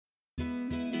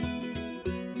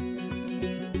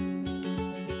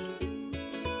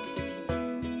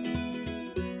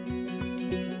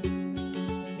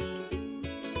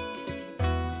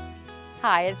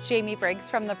Hi, it's Jaime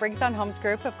Briggs from the Briggs On Homes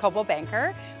Group of Coldwell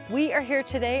Banker. We are here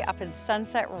today up in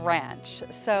Sunset Ranch.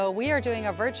 So we are doing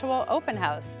a virtual open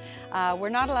house. We're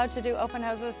not allowed to do open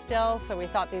houses still, so we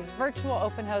thought these virtual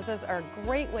open houses are a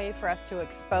great way for us to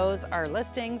expose our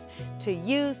listings to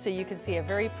you so you can see a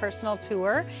very personal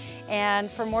tour. And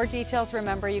for more details,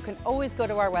 remember, you can always go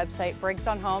to our website, Briggs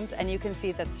On Homes, and you can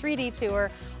see the 3D tour,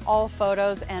 all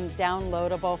photos, and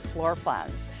downloadable floor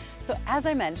plans. So as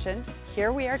I mentioned,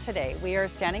 here we are today. We are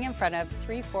standing in front of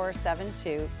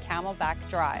 3472 Camelback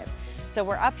Drive. So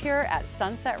we're up here at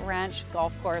Sunset Ranch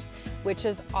Golf Course, which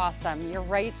is awesome. You're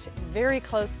right very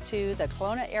close to the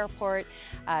Kelowna Airport,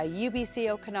 UBC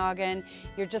Okanagan.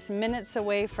 You're just minutes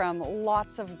away from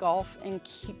lots of golf,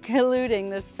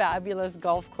 including this fabulous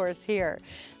golf course here.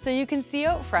 So you can see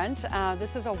out front,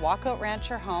 this is a walkout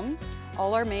rancher home.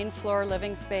 All our main floor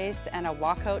living space and a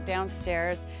walkout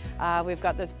downstairs. We've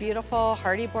got this beautiful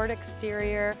hardy board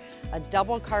exterior, a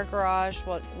double car garage,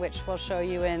 which we'll show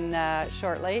you in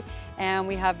shortly. And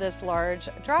we have this large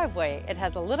driveway. It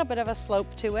has a little bit of a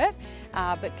slope to it,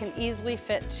 but can easily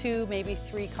fit 2, maybe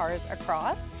 3 cars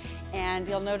across. And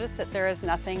you'll notice that there is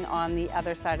nothing on the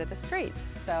other side of the street.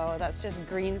 So that's just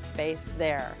green space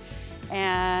there.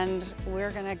 And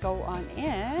we're gonna go on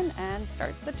in and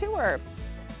start the tour.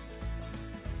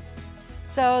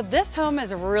 So this home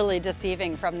is really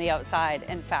deceiving from the outside,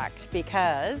 in fact,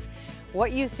 because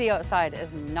what you see outside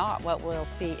is not what we'll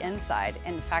see inside.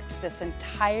 In fact, this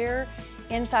entire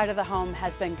inside of the home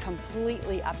has been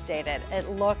completely updated. It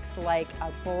looks like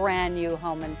a brand new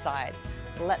home inside.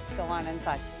 Let's go on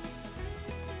inside.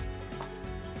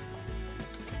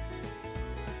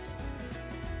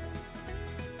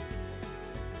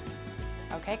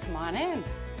 Okay, come on in.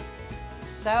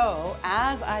 So,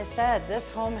 as I said, this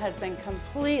home has been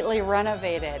completely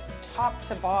renovated, top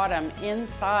to bottom,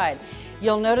 inside.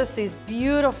 You'll notice these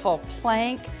beautiful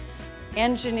plank,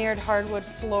 engineered hardwood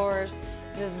floors,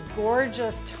 this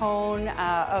gorgeous tone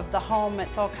of the home.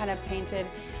 It's all kind of painted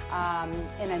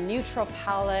in a neutral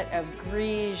palette of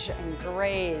greige and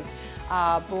grays.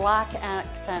 Black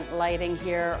accent lighting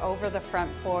here over the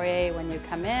front foyer when you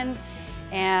come in.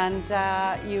 And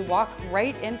you walk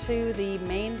right into the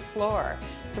main floor.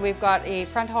 So we've got a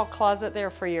front hall closet there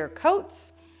for your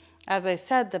coats. As I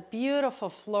said, the beautiful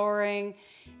flooring,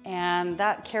 and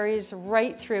that carries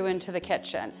right through into the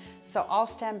kitchen. So I'll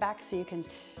stand back so you can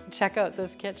check out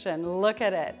this kitchen. Look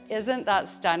at it. Isn't that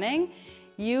stunning?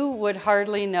 You would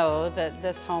hardly know that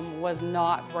this home was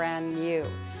not brand new.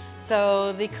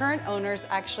 So the current owners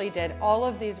actually did all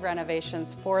of these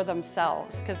renovations for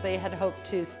themselves because they had hoped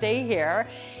to stay here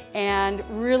and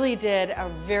really did a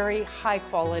very high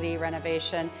quality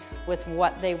renovation with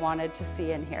what they wanted to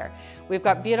see in here. We've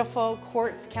got beautiful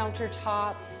quartz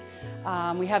countertops.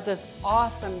 We have this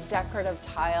awesome decorative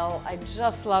tile. I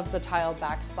just love the tile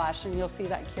backsplash, and you'll see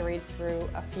that carried through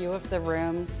a few of the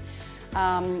rooms.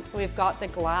 We've got the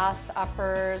glass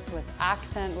uppers with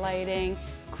accent lighting,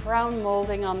 crown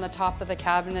molding on the top of the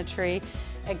cabinetry.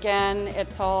 Again,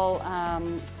 it's all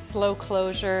slow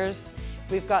closures.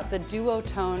 We've got the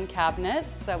duotone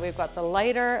cabinets. So we've got the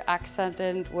lighter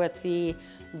accented with the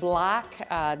black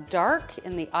dark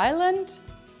in the island.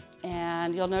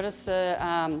 And you'll notice the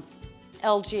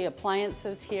LG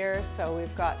appliances here. So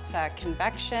we've got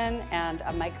convection and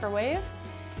a microwave.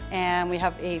 And we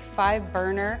have a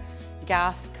 5-burner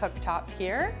gas cooktop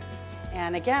here.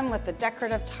 And again, with the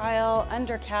decorative tile,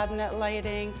 under cabinet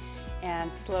lighting,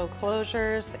 and slow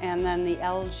closures, and then the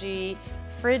LG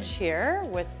fridge here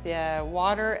with the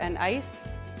water and ice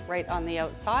right on the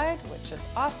outside, which is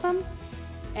awesome.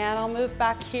 And I'll move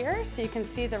back here so you can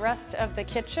see the rest of the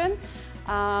kitchen.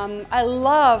 I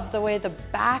love the way the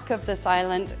back of this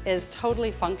island is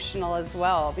totally functional as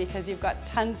well, because you've got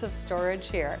tons of storage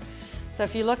here. So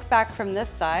if you look back from this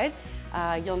side,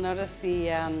 you'll notice the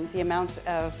amount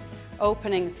of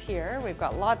openings here. We've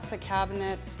got lots of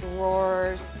cabinets,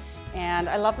 drawers, and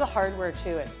I love the hardware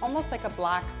too. It's almost like a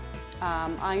black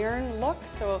iron look.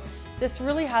 So this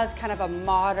really has kind of a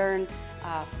modern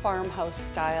farmhouse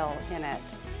style in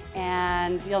it.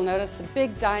 And you'll notice the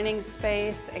big dining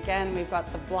space. Again, we've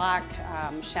got the black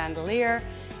chandelier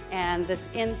and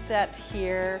this inset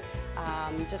here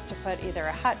just to put either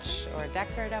a hutch or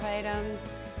decorative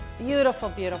items. Beautiful,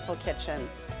 beautiful kitchen.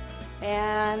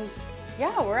 And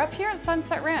yeah, we're up here at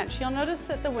Sunset Ranch. You'll notice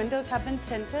that the windows have been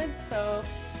tinted, so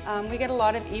we get a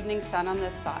lot of evening sun on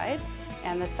this side,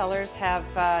 and the sellers have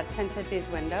tinted these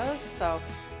windows, so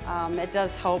it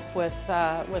does help with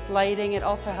lighting. It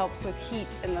also helps with heat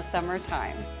in the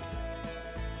summertime.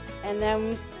 And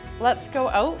then let's go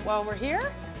out while we're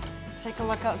here. Take a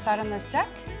look outside on this deck.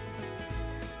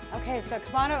 Okay, so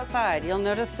come on outside. You'll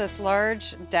notice this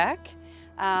large deck.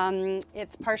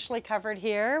 It's partially covered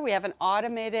here. We have an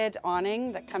automated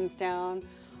awning that comes down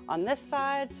on this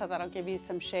side, so that'll give you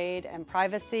some shade and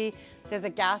privacy. There's a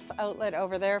gas outlet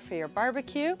over there for your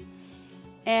barbecue.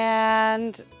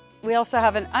 And we also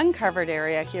have an uncovered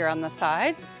area here on the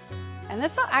side. And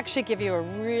this will actually give you a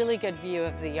really good view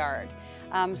of the yard.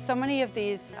 So many of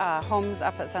these homes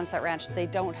up at Sunset Ranch, they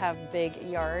don't have big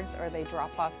yards or they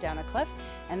drop off down a cliff.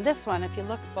 And this one, if you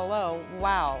look below,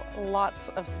 wow, lots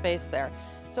of space there.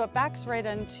 So it backs right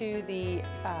into the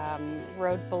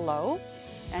road below.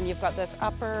 And you've got this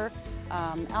upper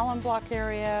Allen block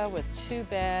area with 2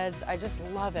 beds. I just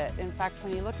love it. In fact,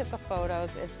 when you look at the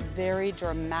photos, it's very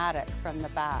dramatic from the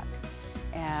back.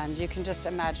 And you can just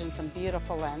imagine some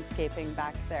beautiful landscaping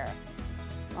back there.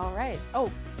 All right.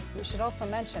 Oh, we should also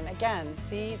mention, again,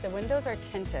 see, the windows are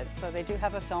tinted, so they do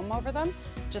have a film over them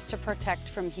just to protect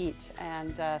from heat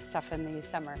and stuff in the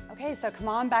summer. Okay, so come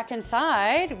on back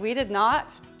inside. We did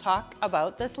not talk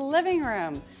about this living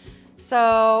room.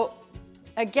 So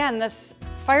again, this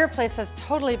fireplace has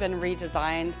totally been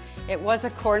redesigned. It was a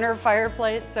corner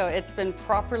fireplace, so it's been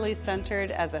properly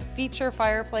centered as a feature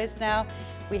fireplace now.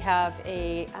 We have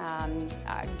a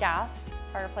gas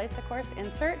fireplace, of course,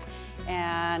 insert,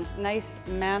 and nice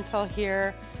mantle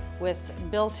here with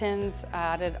built-ins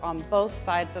added on both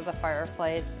sides of the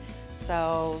fireplace.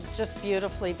 So just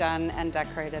beautifully done and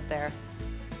decorated there.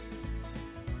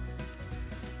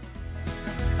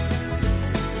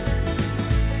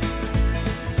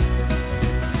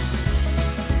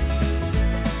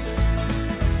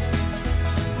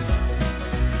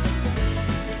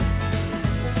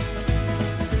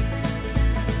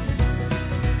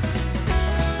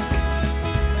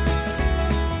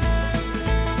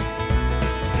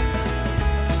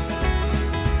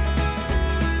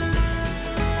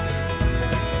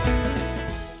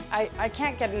 I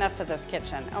can't get enough of this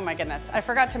kitchen. Oh my goodness. I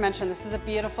forgot to mention, this is a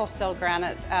beautiful sill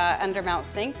granite undermount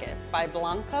sink by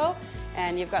Blanco.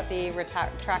 And you've got the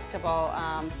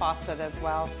retractable faucet as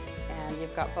well. And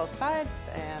you've got both sides,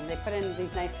 and they put in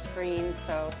these nice screens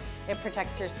so it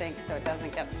protects your sink so it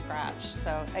doesn't get scratched.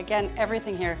 So again,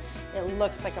 everything here, it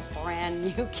looks like a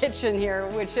brand new kitchen here,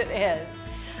 which it is.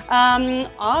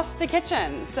 Off the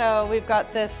kitchen, so we've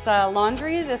got this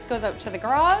laundry. This goes out to the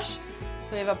garage.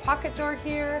 So we have a pocket door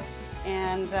here,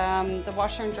 and the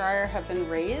washer and dryer have been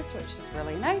raised, which is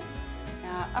really nice.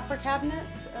 Upper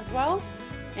cabinets as well,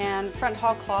 and front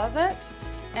hall closet.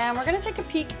 And we're gonna take a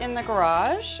peek in the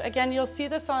garage. Again, you'll see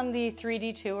this on the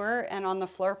 3D tour, and on the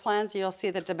floor plans, you'll see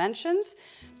the dimensions.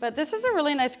 But this is a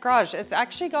really nice garage. It's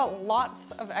actually got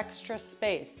lots of extra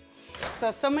space.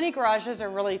 So many garages are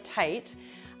really tight,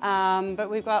 but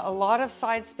we've got a lot of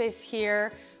side space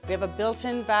here. We have a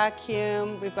built-in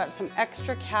vacuum, we've got some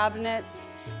extra cabinets,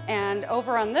 and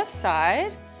over on this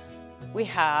side, we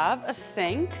have a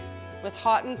sink with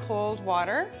hot and cold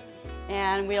water,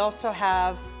 and we also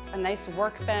have a nice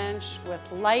workbench with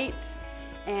light,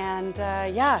 and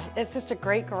yeah, it's just a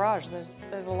great garage.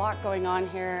 There's a lot going on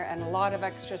here and a lot of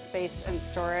extra space and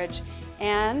storage,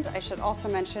 and I should also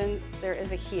mention there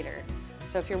is a heater.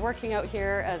 So if you're working out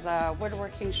here as a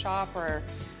woodworking shop or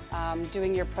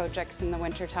doing your projects in the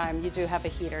wintertime, you do have a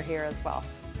heater here as well.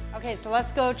 Okay, so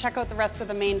let's go check out the rest of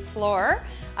the main floor.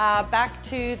 Back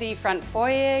to the front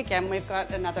foyer. Again, we've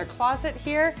got another closet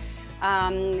here.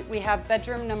 We have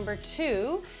bedroom number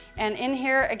 2. And in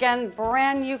here, again,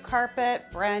 brand new carpet,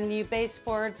 brand new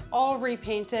baseboards, all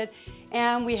repainted.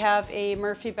 And we have a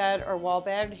Murphy bed or wall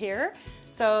bed here.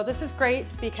 So this is great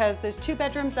because there's 2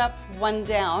 bedrooms up, 1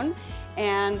 down.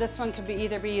 And this one could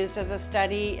either be used as a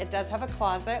study. It does have a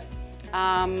closet,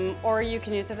 or you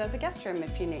can use it as a guest room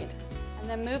if you need. And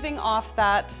then moving off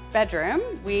that bedroom,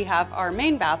 we have our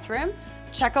main bathroom.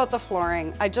 Check out the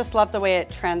flooring. I just love the way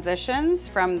it transitions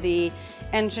from the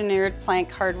engineered plank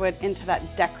hardwood into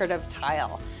that decorative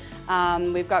tile.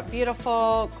 We've got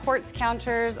beautiful quartz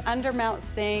counters, undermount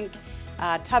sink,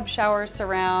 tub shower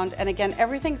surround, and again,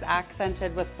 everything's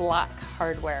accented with black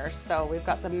hardware. So we've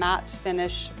got the matte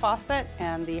finish faucet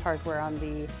and the hardware on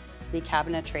the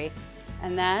cabinetry.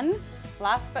 And then,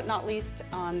 last but not least,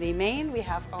 on the main, we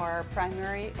have our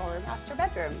primary or master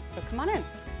bedroom. So come on in.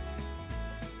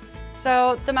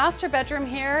 So the master bedroom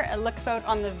here, it looks out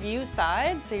on the view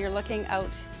side. So you're looking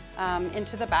out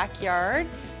into the backyard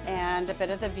and a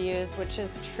bit of the views, which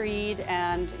is treed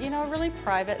and, you know, really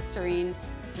private, serene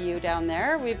view down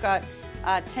there. We've got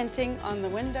tinting on the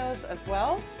windows as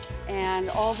well, and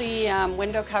all the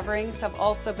window coverings have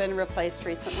also been replaced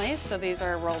recently, so these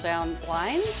are roll down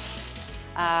blinds.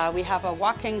 We have a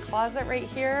walk-in closet right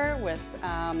here with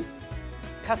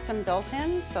custom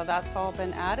built-ins, so that's all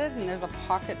been added, and there's a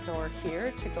pocket door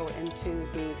here to go into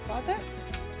the closet.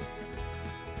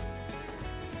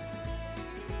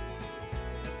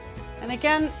 And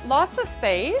again, lots of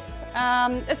space.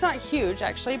 It's not huge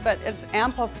actually, but it's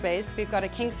ample space. We've got a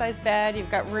king-size bed,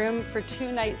 you've got room for 2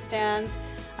 nightstands,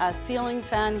 a ceiling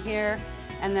fan here,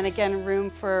 and then again, room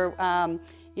for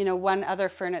you know, 1 other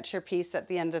furniture piece at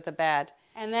the end of the bed.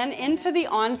 And then into the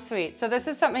ensuite. So this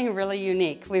is something really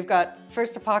unique. We've got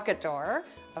first a pocket door,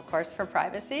 of course, for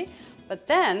privacy, but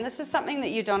then this is something that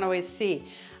you don't always see.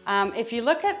 If you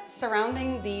look at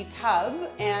surrounding the tub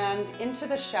and into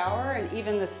the shower and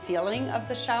even the ceiling of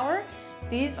the shower,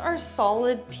 these are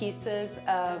solid pieces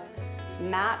of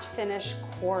matte finish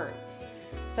quartz.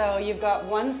 So you've got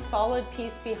 1 solid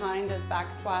piece behind as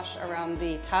backsplash around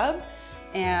the tub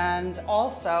and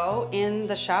also in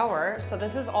the shower. So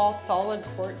this is all solid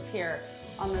quartz here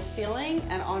on the ceiling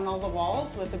and on all the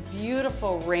walls with a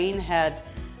beautiful rain head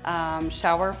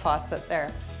shower faucet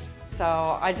there.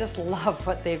 So I just love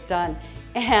what they've done.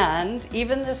 And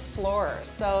even this floor.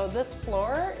 So this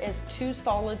floor is 2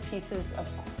 solid pieces of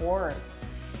quartz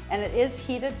and it is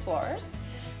heated floors.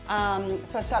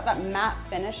 So it's got that matte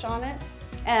finish on it.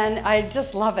 And I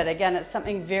just love it. Again, it's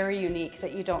something very unique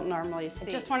that you don't normally see. I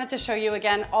just wanted to show you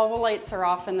again, all the lights are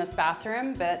off in this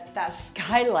bathroom, but that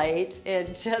skylight,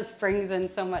 it just brings in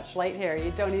so much light here. You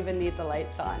don't even need the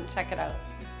lights on. Check it out.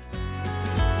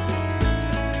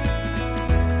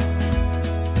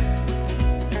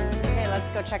 Okay, let's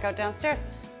go check out downstairs.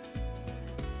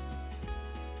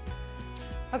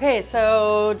 Okay,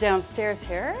 so downstairs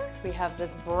here, we have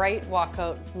this bright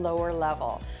walkout lower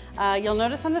level. You'll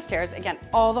notice on the stairs, again,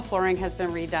 all the flooring has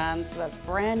been redone, so that's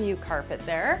brand new carpet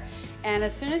there. And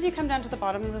as soon as you come down to the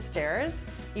bottom of the stairs,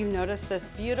 you notice this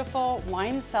beautiful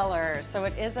wine cellar. So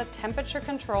it is a temperature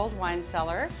controlled wine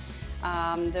cellar.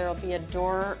 There'll be a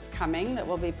door coming that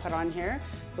will be put on here,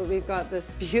 but we've got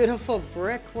this beautiful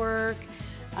brickwork.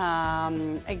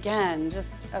 Again,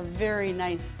 just a very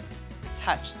nice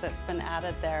touch that's been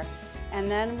added there. And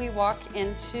then we walk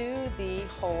into the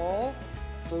whole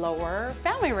lower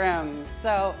family room.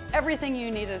 So everything you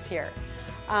need is here.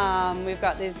 We've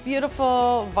got these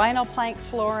beautiful vinyl plank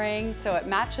flooring, so it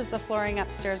matches the flooring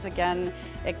upstairs again,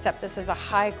 except this is a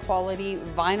high quality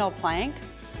vinyl plank.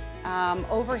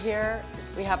 Over here,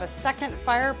 we have a second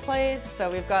fireplace. So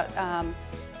we've got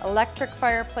electric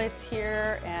fireplace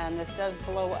here, and this does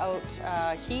blow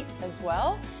out heat as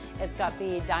well. It's got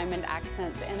the diamond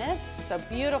accents in it. So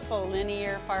beautiful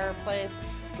linear fireplace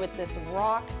with this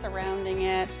rock surrounding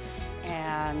it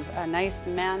and a nice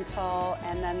mantle.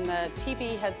 And then the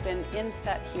TV has been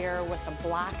inset here with a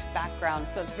black background.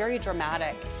 So it's very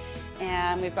dramatic.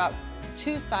 And we've got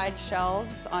 2 side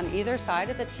shelves on either side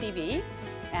of the TV.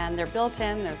 And they're built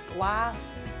in, there's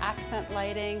glass accent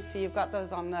lighting. So you've got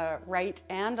those on the right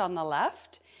and on the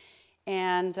left.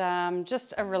 And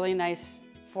just a really nice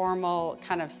formal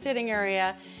kind of sitting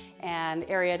area and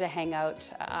area to hang out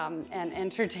and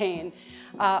entertain.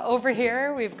 Over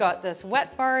here, we've got this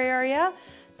wet bar area.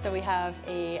 So we have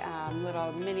a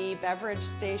little mini beverage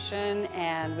station,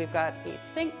 and we've got a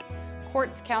sink,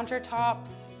 quartz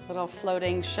countertops, little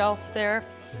floating shelf there,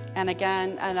 and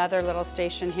again, another little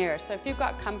station here. So if you've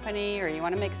got company or you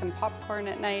want to make some popcorn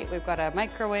at night, we've got a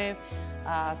microwave,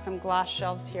 some glass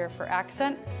shelves here for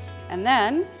accent. And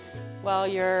then, while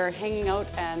you're hanging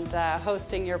out and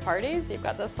hosting your parties, you've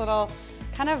got this little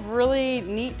kind of really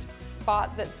neat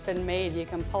spot that's been made. You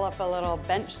can pull up a little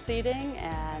bench seating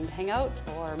and hang out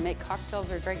or make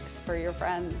cocktails or drinks for your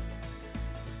friends.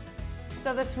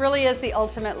 So this really is the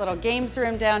ultimate little games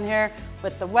room down here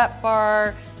with the wet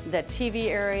bar, the TV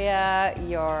area,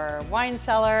 your wine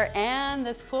cellar, and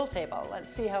this pool table. Let's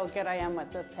see how good I am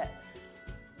with this hit.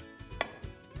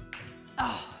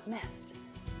 Oh, missed.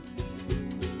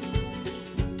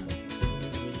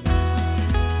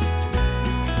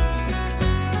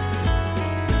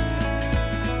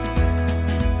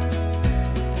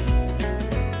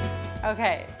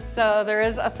 Okay, so there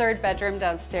is a 3rd bedroom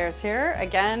downstairs here.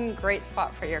 Again, great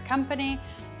spot for your company.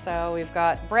 So we've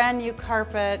got brand new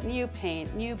carpet, new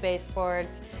paint, new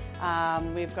baseboards.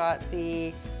 We've got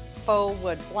the faux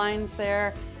wood blinds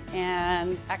there,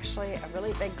 and actually a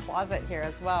really big closet here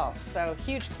as well. So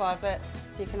huge closet,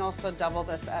 so you can also double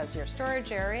this as your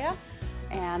storage area.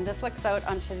 And this looks out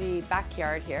onto the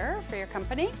backyard here for your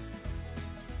company.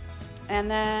 And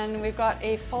then we've got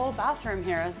a full bathroom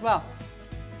here as well.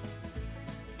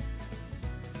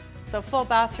 So full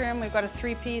bathroom, we've got a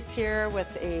 3-piece here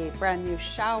with a brand new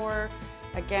shower.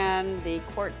 Again, the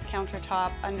quartz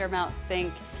countertop, undermount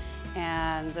sink,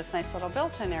 and this nice little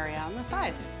built-in area on the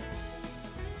side.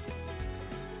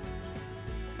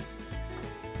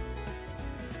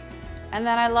 And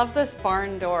then I love this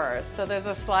barn door. So there's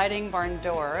a sliding barn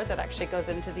door that actually goes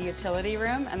into the utility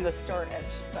room and the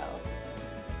storage. So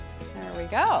there we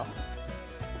go.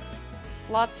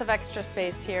 Lots of extra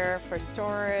space here for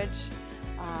storage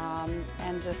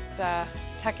and just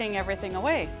tucking everything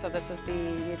away. So this is the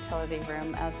utility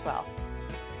room as well.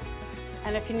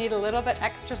 And if you need a little bit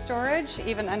extra storage,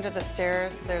 even under the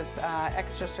stairs, there's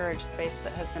extra storage space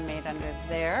that has been made under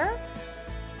there.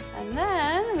 And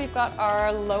then we've got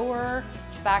our lower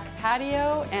back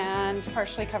patio and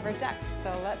partially covered deck.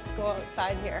 So let's go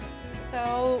outside here.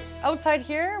 So outside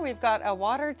here, we've got a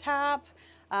water tap.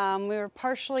 We were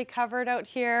partially covered out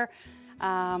here.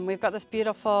 We've got this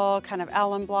beautiful kind of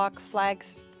alum block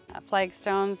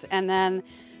flagstones. And then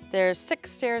there's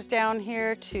 6 stairs down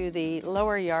here to the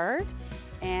lower yard.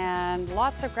 And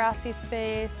lots of grassy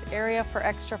space, area for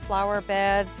extra flower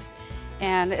beds.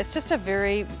 And it's just a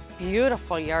very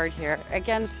beautiful yard here.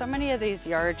 Again, so many of these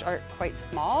yards are quite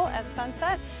small at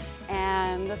Sunset,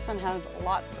 and this one has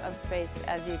lots of space,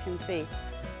 as you can see.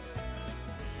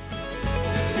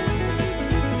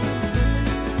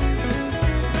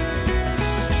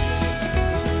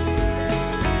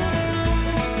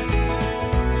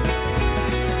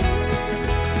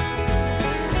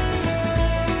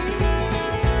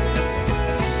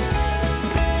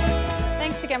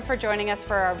 Again for joining us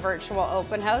for our virtual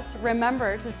open house.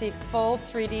 Remember, to see full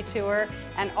 3D tour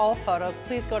and all photos,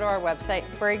 please go to our website,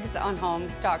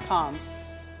 briggsonhomes.com.